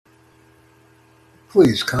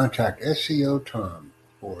please contact SEO Tom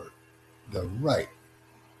for the right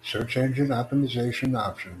search engine optimization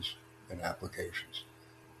options and applications.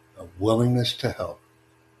 A willingness to help.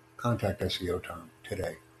 Contact SEO Tom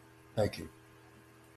today. Thank you.